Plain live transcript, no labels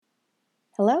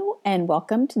Hello and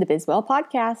welcome to the Bizwell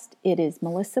podcast. It is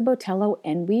Melissa Botello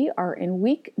and we are in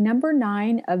week number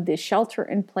 9 of the shelter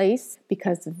in place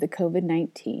because of the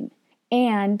COVID-19.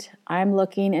 And I'm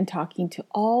looking and talking to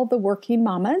all the working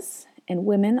mamas and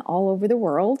women all over the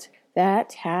world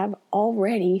that have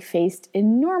already faced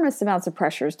enormous amounts of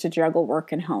pressures to juggle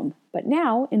work and home. But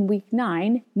now in week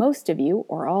 9, most of you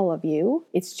or all of you,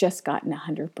 it's just gotten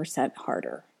 100%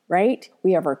 harder. Right?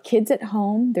 We have our kids at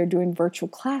home. They're doing virtual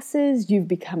classes. You've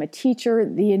become a teacher.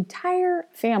 The entire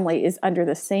family is under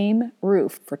the same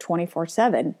roof for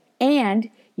 24/7. And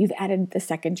you've added the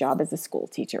second job as a school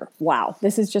teacher. Wow,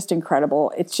 this is just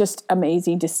incredible. It's just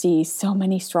amazing to see so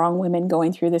many strong women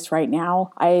going through this right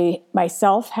now. I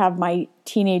myself have my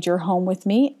teenager home with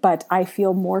me, but I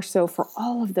feel more so for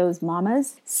all of those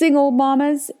mamas, single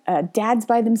mamas, dads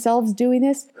by themselves doing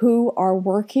this, who are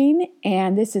working,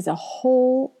 and this is a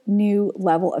whole new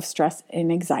level of stress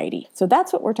and anxiety. So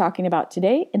that's what we're talking about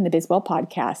today in the Bizwell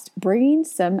podcast, bringing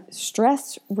some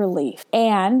stress relief.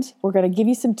 And we're going to give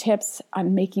you some tips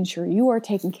on making sure you are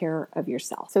taking care of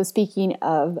yourself. So speaking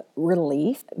of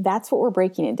relief, that's what we're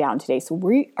breaking it down today. So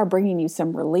we are bringing you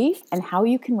some relief, and how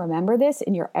you can remember this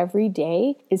in your everyday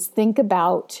is think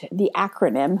about the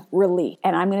acronym RELIEF.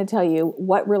 And I'm going to tell you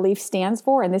what RELIEF stands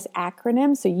for in this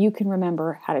acronym so you can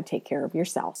remember how to take care of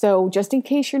yourself. So just in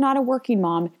case you're not a working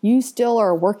mom, you still are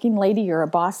a working lady, you're a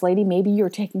boss lady, maybe you're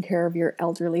taking care of your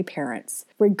elderly parents.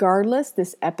 Regardless,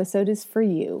 this episode is for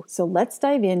you. So let's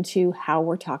dive into how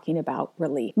we're talking about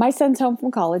relief. My son's home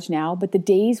from college now, but the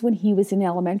days when he was in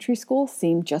elementary school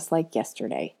seemed just like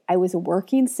yesterday. I was a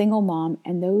working single mom,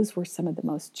 and those were some of the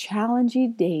most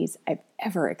challenging days I've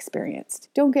ever experienced.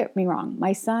 Don't get me wrong,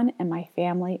 my son and my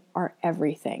family are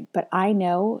everything, but I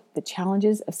know the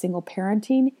challenges of single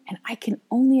parenting, and I can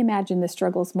only imagine the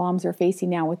struggles moms are facing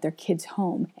now with their kids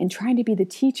home and trying to be the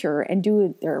teacher and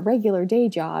do their regular day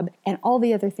job and all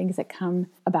the other things that come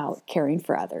about caring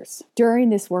for others. During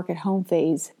this work at home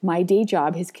phase, my day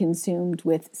job is consumed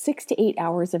with 6 to 8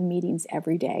 hours of meetings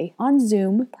every day on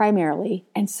Zoom primarily,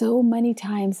 and so many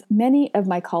times, many of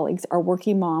my colleagues are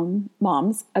working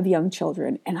moms of young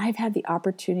children, and I've had the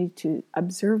opportunity to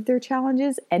observe their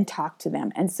challenges and talk to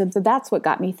them. And so that's what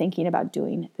got me thinking about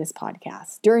doing this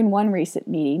podcast. During one recent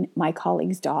meeting, my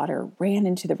colleague's daughter ran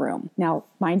into the room. Now,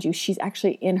 mind you, she's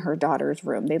actually in her daughter's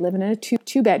room. They live in a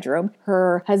two-bedroom.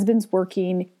 Her husband's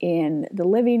working in the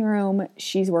living room.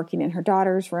 She's working in her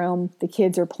daughter's room. The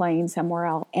kids are playing somewhere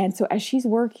else. And so as she's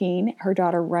working, her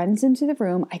daughter runs into the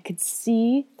room. I could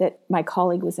see that my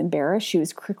colleague was embarrassed. She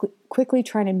was quickly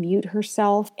trying to mute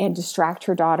herself and distract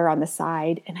her daughter on the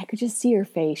side. And I could just see her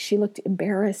face. She looked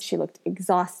embarrassed. She looked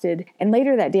exhausted. And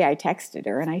later that day, I texted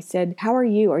her and I said, "How are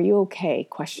you? Are you okay?" ?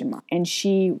 And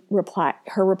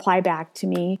her reply back to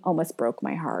me almost broke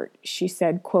my heart. She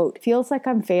said, quote, "Feels like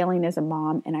I'm failing as a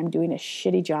mom and I'm doing a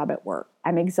shitty job at work.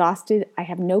 I'm exhausted. I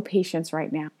have no patience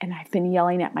right now. And I've been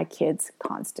yelling at my kids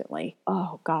constantly."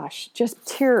 Oh gosh, just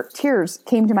tears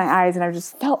came to my eyes, and I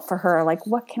just felt for her. Like,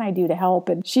 what can I do to help?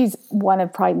 And she's one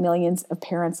of probably millions of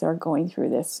parents that are going through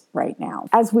this right now.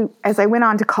 As I went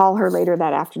on to call her later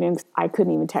that afternoon, I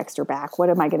couldn't even text her back. What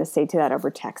am I going to say to that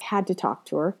over text? Had to talk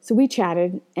to her. So we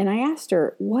chatted, and I asked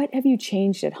her, "What have you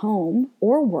changed at home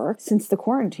or work since the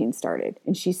quarantine started?"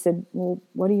 And she said, "Well,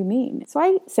 what do you mean?" So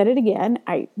I said it again.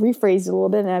 I rephrased it a little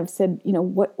bit, and I've said,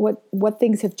 what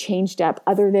things have changed up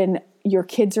other than your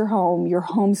kids are home, you're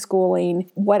homeschooling,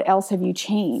 what else have you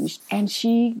changed? And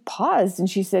she paused and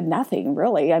she said, "Nothing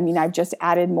really. I mean, I've just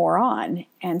added more on."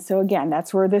 And so again,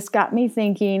 that's where this got me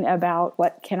thinking about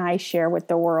what can I share with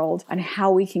the world on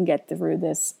how we can get through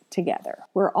this together.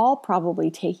 We're all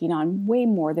probably taking on way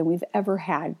more than we've ever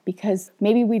had, because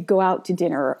maybe we'd go out to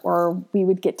dinner or we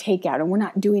would get takeout, and we're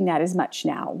not doing that as much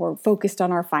now. We're focused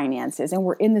on our finances, and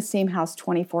we're in the same house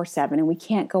 24/7, and we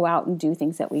can't go out and do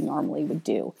things that we normally would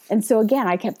do. And so again,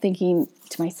 I kept thinking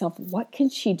to myself, what can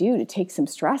she do to take some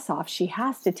stress off? She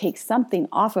has to take something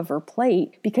off of her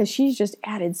plate because she's just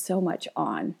added so much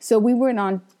on. So we went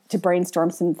on to brainstorm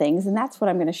some things, and that's what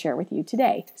I'm going to share with you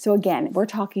today. So again, we're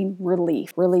talking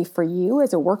relief. Relief for you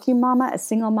as a working mama, a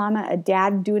single mama, a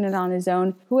dad doing it on his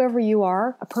own, whoever you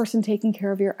are, a person taking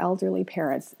care of your elderly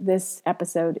parents. This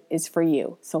episode is for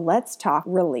you. So let's talk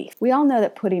relief. We all know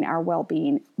that putting our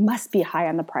well-being must be high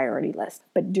on the priority list,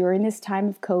 but during this time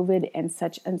of COVID and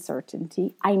such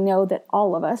uncertainty, I know that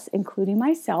all of us, including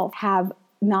myself, have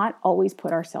not always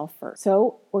put ourselves first.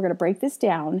 So we're going to break this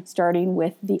down, starting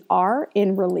with the R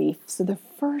in relief. So the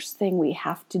first thing we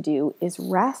have to do is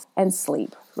rest and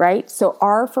sleep. right? So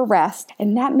R for rest,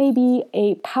 and that may be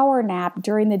a power nap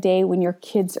during the day when your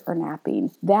kids are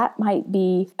napping. That might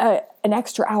be an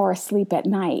extra hour of sleep at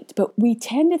night, but we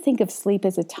tend to think of sleep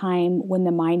as a time when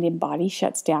the mind and body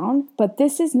shuts down, but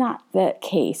this is not the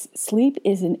case. Sleep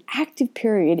is an active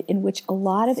period in which a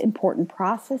lot of important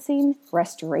processing,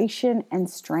 restoration, and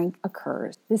strength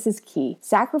occurs. This is key.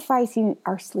 Sacrificing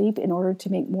our sleep in order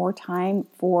to make more time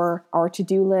for our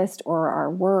to-do list or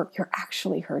our work, you're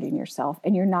actually hurting yourself,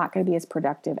 and you're not going to be as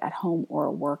productive at home or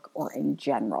at work or in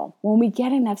general. When we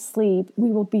get enough sleep,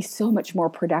 we will be so much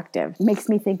more productive. It makes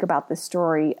me think about the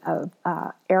story of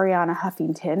Arianna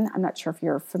Huffington. I'm not sure if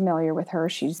you're familiar with her.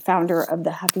 She's founder of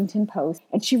the Huffington Post,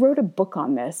 and she wrote a book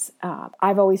on this.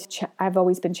 I've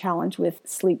always been challenged with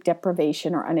sleep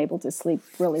deprivation or unable to sleep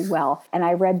really well, and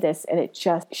I read this and it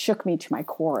just shook me to my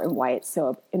core and why it's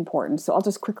so important. So I'll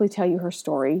just quickly tell you her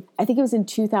story. I think it was in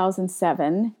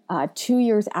 2007, 2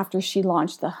 years after she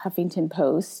launched the Huffington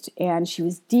Post, and she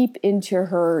was deep into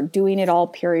her doing it all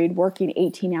period, working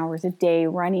 18 hours a day,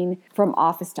 running from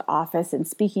office to office and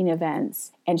speaking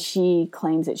events. And she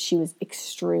claims that she was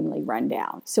extremely run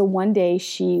down. So one day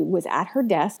she was at her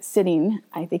desk sitting,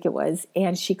 I think it was,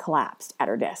 and she collapsed at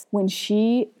her desk. When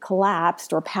she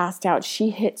collapsed or passed out, she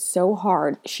hit so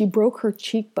hard, she broke her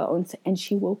cheekbones and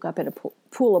she woke up in a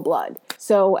pool of blood.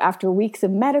 So after weeks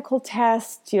of medical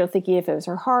tests, thinking if it was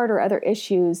her heart or other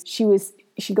issues,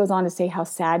 she goes on to say how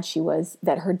sad she was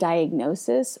that her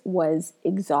diagnosis was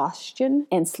exhaustion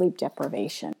and sleep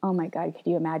deprivation. Oh my God, could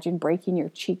you imagine breaking your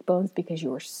cheekbones because you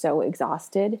were so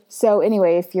exhausted? So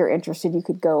anyway, if you're interested, you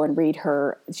could go and read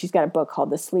her. She's got a book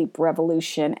called The Sleep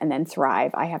Revolution and then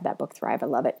Thrive. I have that book, Thrive. I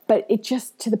love it. But it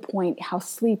just to the point how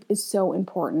sleep is so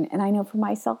important. And I know for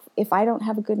myself, if I don't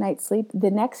have a good night's sleep, the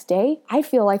next day, I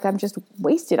feel like I'm just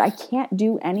wasted. I can't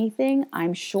do anything.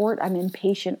 I'm short. I'm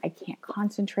impatient. I can't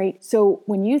concentrate. So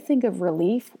when you think of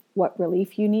relief, what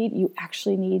relief you need, you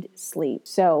actually need sleep.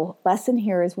 So lesson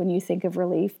here is when you think of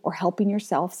relief or helping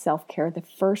yourself, self-care, the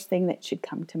first thing that should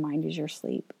come to mind is your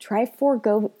sleep. Try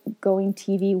foregoing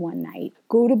TV one night.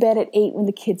 Go to bed at 8 when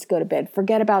the kids go to bed.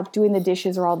 Forget about doing the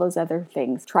dishes or all those other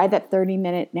things. Try that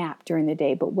 30-minute nap during the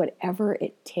day. But whatever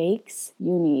it takes,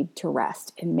 you need to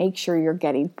rest and make sure you're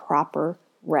getting proper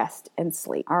rest and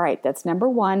sleep. All right, that's number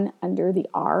 1 under the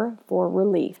R for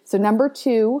relief. So number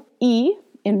 2, E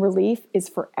in relief is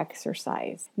for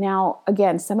exercise. Now,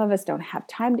 again, some of us don't have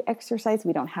time to exercise.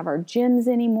 We don't have our gyms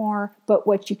anymore. But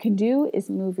what you can do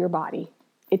is move your body.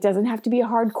 It doesn't have to be a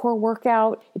hardcore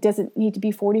workout. It doesn't need to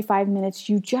be 45 minutes.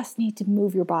 You just need to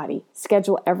move your body.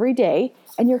 Schedule every day,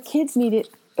 and your kids need it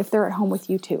if they're at home with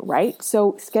you too, right?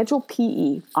 So schedule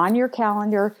PE on your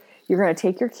calendar. You're going to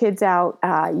take your kids out.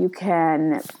 You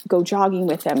can go jogging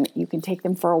with them. You can take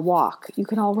them for a walk. You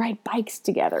can all ride bikes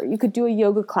together. You could do a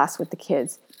yoga class with the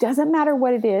kids. Doesn't matter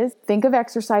what it is. Think of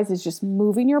exercise as just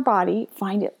moving your body.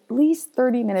 Find at least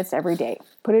 30 minutes every day.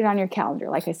 Put it on your calendar.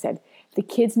 Like I said, the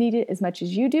kids need it as much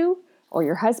as you do, or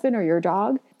your husband or your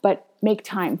dog, but make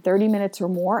time, 30 minutes or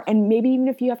more. And maybe even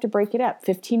if you have to break it up,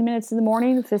 15 minutes in the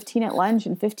morning, 15 at lunch,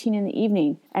 and 15 in the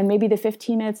evening. And maybe the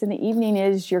 15 minutes in the evening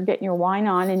is you're getting your wine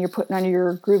on and you're putting on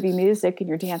your groovy music and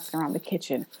you're dancing around the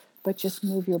kitchen. But just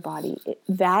move your body.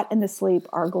 That and the sleep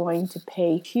are going to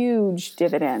pay huge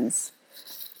dividends.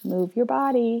 Move your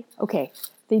body. Okay,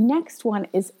 the next one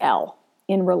is L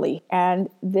in relief. And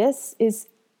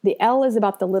the L is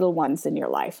about the little ones in your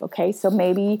life, okay? So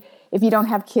maybe if you don't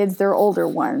have kids, they're older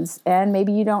ones. And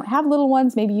maybe you don't have little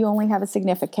ones. Maybe you only have a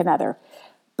significant other.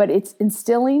 But it's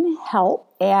instilling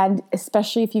help, and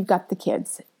especially if you've got the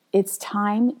kids. It's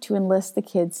time to enlist the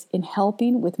kids in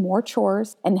helping with more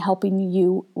chores and helping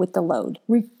you with the load,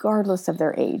 regardless of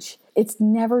their age. It's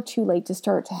never too late to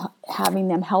start having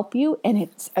them help you, and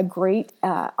it's a great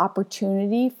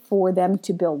opportunity for them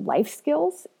to build life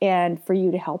skills and for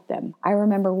you to help them. I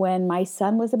remember when my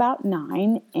son was about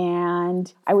 9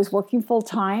 and I was working full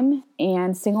time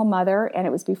and single mother, and it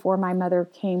was before my mother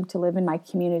came to live in my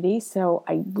community, so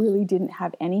I really didn't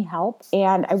have any help,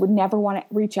 and I would never want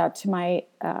to reach out to my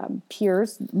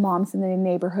peers, moms in the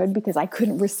neighborhood, because I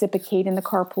couldn't reciprocate in the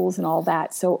carpools and all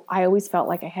that. So I always felt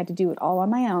like I had to do it all on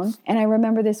my own. And I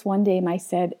remember this one day, my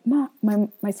son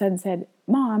said,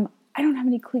 "Mom, I don't have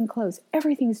any clean clothes.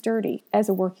 Everything's dirty." As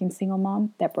a working single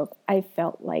mom, I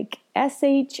felt like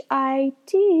SHIT.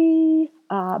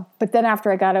 But then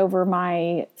after I got over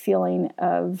my feeling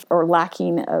of, or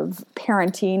lacking of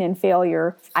parenting and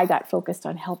failure, I got focused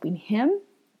on helping him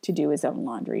to do his own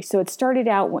laundry. So it started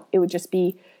out, it would just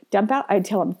be I'd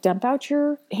tell him, dump out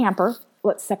your hamper,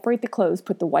 let's separate the clothes,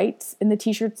 put the whites and the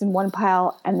t-shirts in one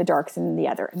pile and the darks in the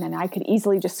other. And then I could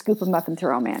easily just scoop them up and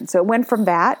throw them in. So it went from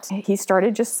that. He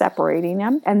started just separating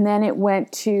them. And then it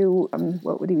went to,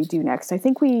 what would we do next? I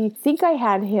think I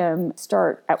had him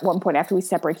start at one point after we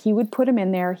separate. He would put them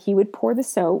in there. He would pour the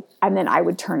soap and then I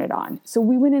would turn it on. So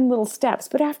we went in little steps.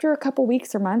 But after a couple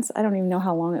weeks or months, I don't even know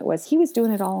how long it was, he was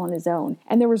doing it all on his own.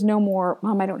 And there was no more,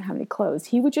 Mom, I don't have any clothes.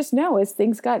 He would just know as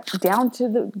things got down to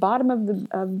the bottom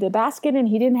of the basket and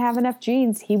he didn't have enough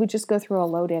jeans, he would just go throw a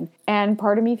load in. And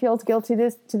part of me feels guilty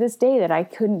to this day that I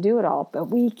couldn't do it all. But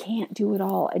we can't do it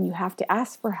all. And you have to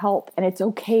ask for help. And it's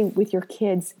okay with your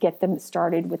kids. Get them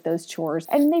started with those chores.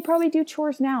 And they probably do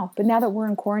chores now. But now that we're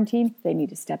in quarantine, they need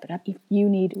to step it up. You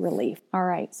need relief. All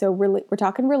right. So we're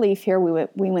talking relief here.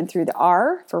 We went through the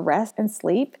R for rest and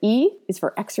sleep. E is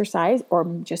for exercise or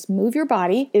just move your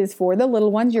body. Is for the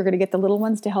little ones. You're going to get the little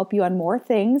ones to help you on more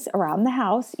things around the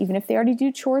house. Even if they already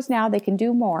do chores now, they can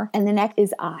do more. And the next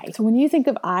is I. So when you think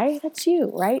of I, that's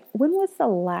you, right? When was the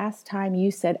last time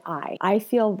you said I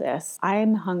feel this.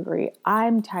 I'm hungry.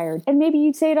 I'm tired. And maybe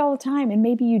you say it all the time and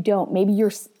maybe you don't. Maybe you're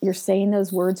saying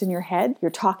those words in your head.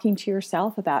 You're talking to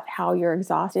yourself about how you're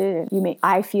exhausted and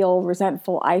I feel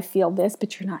resentful. I feel this,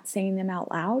 but you're not saying them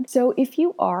out loud. So if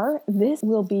you are, this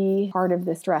will be part of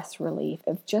the stress relief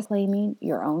of just claiming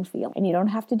your own feeling. And you don't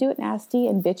have to do it nasty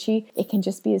and bitchy. It can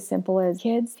just be as simple as,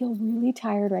 kids, feel really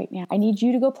tired right now. I need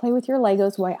you to go play with your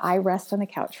Legos while I rest on the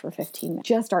couch for 15 minutes.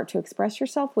 Just start to express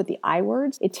yourself with the I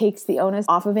words. It takes the onus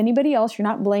off of anybody else. You're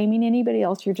not blaming anybody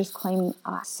else. You're just claiming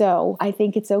I. So I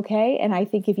think it's okay. And I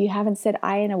think if you haven't said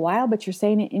I in a while, but you're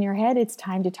saying it in your head, it's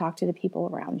time to talk to the people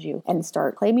around you and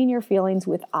start claiming your feelings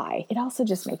with I. It also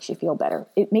just makes you feel better.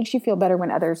 It makes you feel better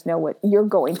when others know what you're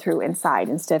going through inside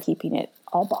instead of keeping it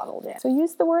all bottled in. So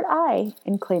use the word I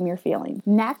and claim your feelings.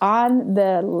 Next on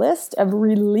the list of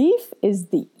relief is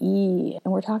the E.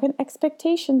 And we're talking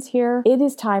expectations here. It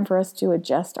is time for us to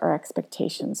adjust our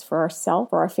expectations for ourselves,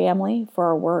 for our family, for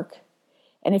our work.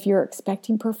 And if you're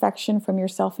expecting perfection from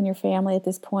yourself and your family at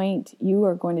this point, you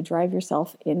are going to drive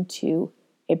yourself into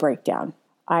a breakdown.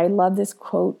 I love this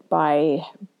quote by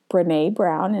Brené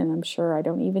Brown, and I'm sure I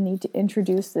don't even need to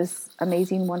introduce this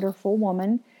amazing, wonderful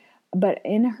woman. But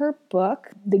in her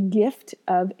book, The Gift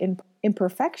of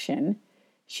Imperfection,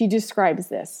 she describes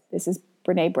this. This is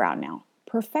Brené Brown now.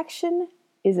 Perfection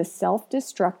is a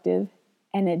self-destructive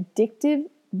and addictive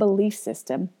belief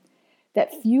system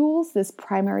that fuels this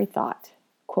primary thought.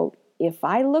 Quote, if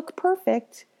I look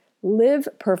perfect, live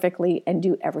perfectly, and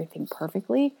do everything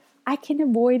perfectly, I can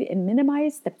avoid and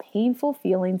minimize the painful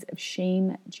feelings of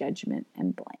shame, judgment,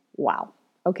 and blame. Wow.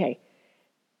 Okay.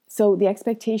 So the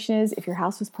expectation is if your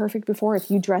house was perfect before, if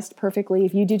you dressed perfectly,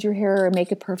 if you did your hair or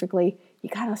makeup perfectly, you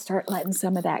got to start letting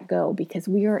some of that go because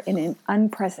we are in an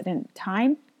unprecedented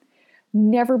time.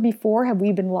 Never before have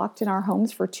we been locked in our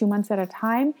homes for 2 months at a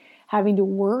time, having to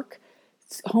work,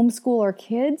 homeschool our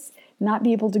kids, not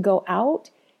be able to go out.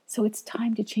 So it's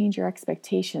time to change your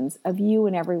expectations of you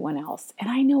and everyone else. And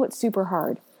I know it's super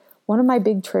hard. One of my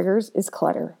big triggers is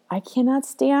clutter. I cannot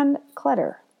stand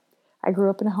clutter. I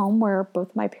grew up in a home where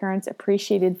both my parents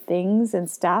appreciated things and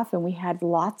stuff, and we had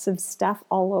lots of stuff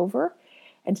all over.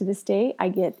 And to this day, I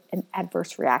get an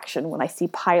adverse reaction when I see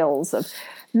piles of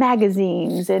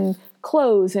magazines and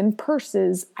clothes and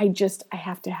purses. I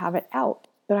have to have it out.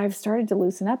 But I've started to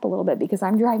loosen up a little bit because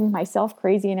I'm driving myself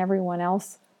crazy and everyone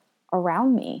else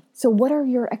around me. So what are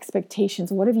your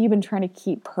expectations? What have you been trying to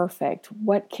keep perfect?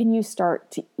 What can you start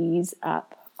to ease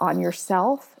up on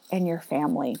yourself and your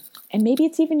family? And maybe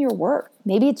it's even your work.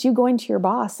 Maybe it's you going to your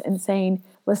boss and saying,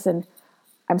 listen,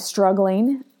 I'm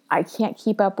struggling. I can't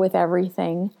keep up with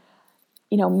everything.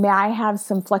 May I have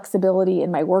some flexibility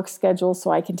in my work schedule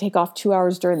so I can take off 2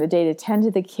 hours during the day to tend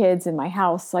to the kids in my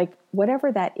house? Like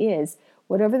whatever that is,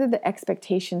 whatever the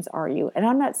expectations are you. And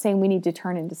I'm not saying we need to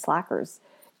turn into slackers.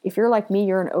 If you're like me,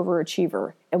 you're an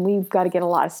overachiever and we've got to get a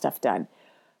lot of stuff done.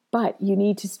 But you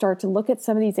need to start to look at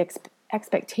some of these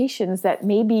expectations that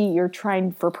maybe you're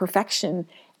trying for perfection,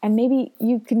 and maybe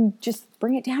you can just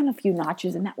bring it down a few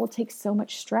notches, and that will take so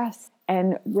much stress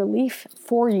and relief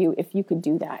for you if you could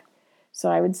do that. So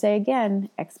I would say again,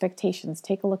 expectations.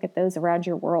 Take a look at those around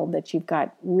your world that you've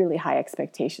got really high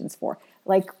expectations for,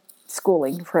 like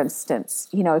schooling, for instance.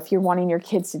 If you're wanting your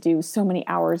kids to do so many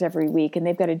hours every week and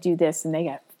they've got to do this and they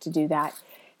got to do that,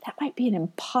 that might be an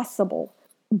impossible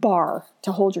bar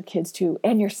to hold your kids to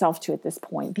and yourself to at this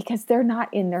point because they're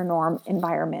not in their norm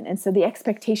environment. And so the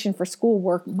expectation for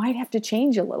schoolwork might have to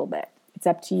change a little bit. It's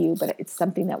up to you, but it's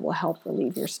something that will help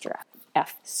relieve your stress.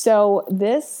 F. So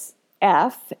this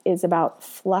F is about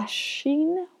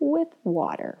flushing with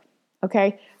water.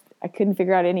 Okay. I couldn't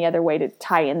figure out any other way to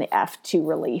tie in the F to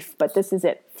relief, but this is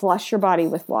it. Flush your body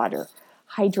with water.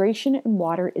 Hydration and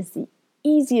water is the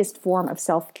easiest form of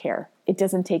self-care. It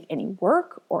doesn't take any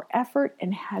work or effort,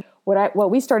 and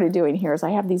what we started doing here is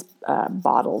I have these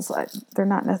bottles. They're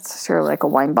not necessarily like a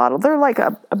wine bottle. They're like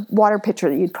a water pitcher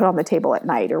that you'd put on the table at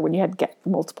night or when you had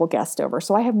multiple guests over.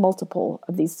 So I have multiple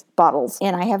of these bottles,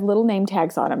 and I have little name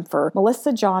tags on them for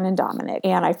Melissa, John, and Dominic.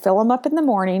 And I fill them up in the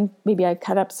morning. Maybe I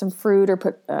cut up some fruit or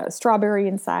put strawberry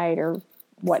inside or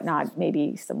whatnot,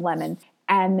 maybe some lemon.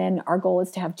 And then our goal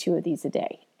is to have 2 of these a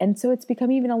day. And so it's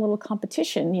become even a little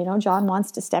competition. John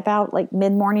wants to step out like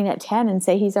mid-morning at 10 and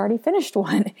say he's already finished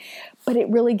one. But it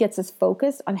really gets us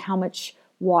focused on how much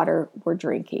water we're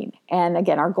drinking. And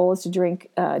again, our goal is to drink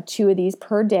 2 of these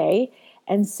per day.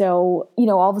 And so,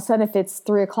 all of a sudden, if it's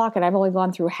 3:00 and I've only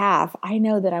gone through half, I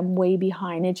know that I'm way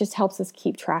behind. It just helps us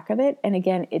keep track of it. And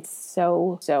again, it's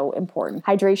so, so important.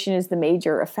 Hydration is the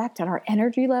major effect on our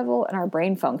energy level and our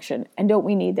brain function. And don't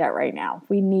we need that right now?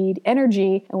 We need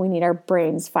energy and we need our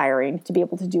brains firing to be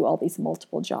able to do all these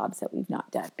multiple jobs that we've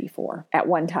not done before at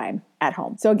one time at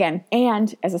home. So again,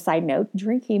 and as a side note,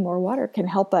 drinking more water can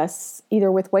help us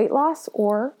either with weight loss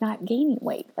or not gaining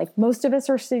weight. Like most of us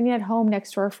are sitting at home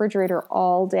next to our refrigerator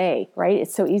all day, right?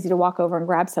 It's so easy to walk over and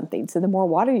grab something. So the more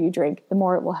water you drink, the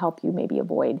more it will help you maybe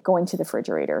avoid going to the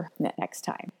refrigerator next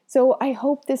time. So I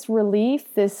hope this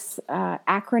relief, this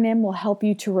acronym will help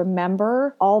you to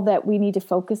remember all that we need to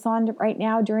focus on right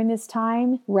now during this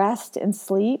time. Rest and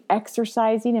sleep,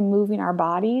 exercising and moving our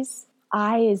bodies.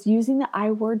 I is using the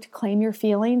I word to claim your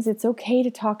feelings. It's okay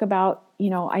to talk about,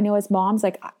 I know as moms,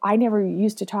 like I never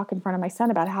used to talk in front of my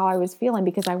son about how I was feeling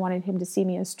because I wanted him to see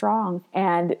me as strong.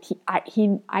 And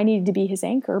I needed to be his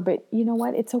anchor. But you know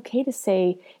what? It's okay to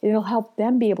say, it'll help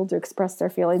them be able to express their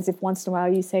feelings if once in a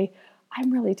while you say,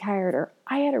 I'm really tired, or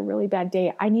I had a really bad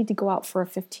day. I need to go out for a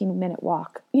 15-minute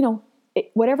walk.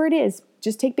 Whatever it is,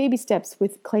 just take baby steps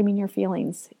with claiming your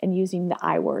feelings and using the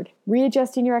I word,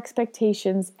 readjusting your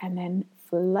expectations, and then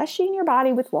flushing your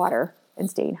body with water and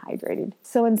staying hydrated.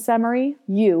 So in summary,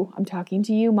 I'm talking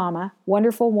to you, mama,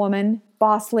 wonderful woman,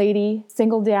 boss lady,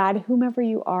 single dad, whomever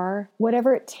you are,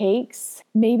 whatever it takes,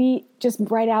 maybe just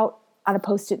write out on a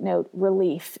Post-it note,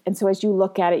 relief. And so as you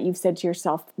look at it, you've said to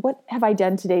yourself, what have I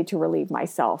done today to relieve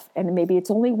myself? And maybe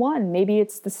it's only one, maybe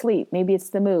it's the sleep, maybe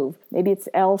it's the move, maybe it's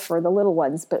L for the little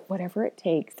ones, but whatever it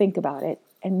takes, think about it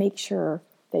and make sure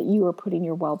that you are putting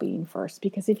your well-being first.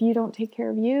 Because if you don't take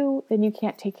care of you, then you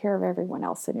can't take care of everyone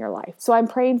else in your life. So I'm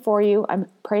praying for you. I'm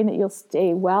praying that you'll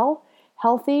stay well,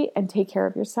 healthy, and take care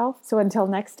of yourself. So until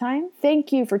next time,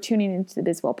 thank you for tuning into the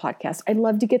Bizwell podcast. I'd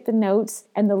love to get the notes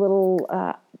and the little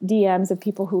DMs of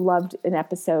people who loved an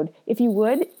episode. If you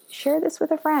would, share this with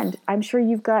a friend. I'm sure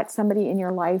you've got somebody in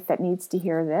your life that needs to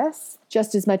hear this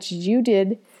just as much as you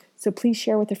did. So please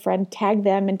share with a friend, tag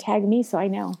them and tag me so I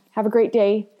know. Have a great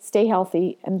day. Stay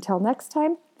healthy. Until next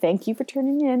time, thank you for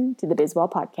tuning in to the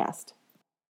Bizwell podcast.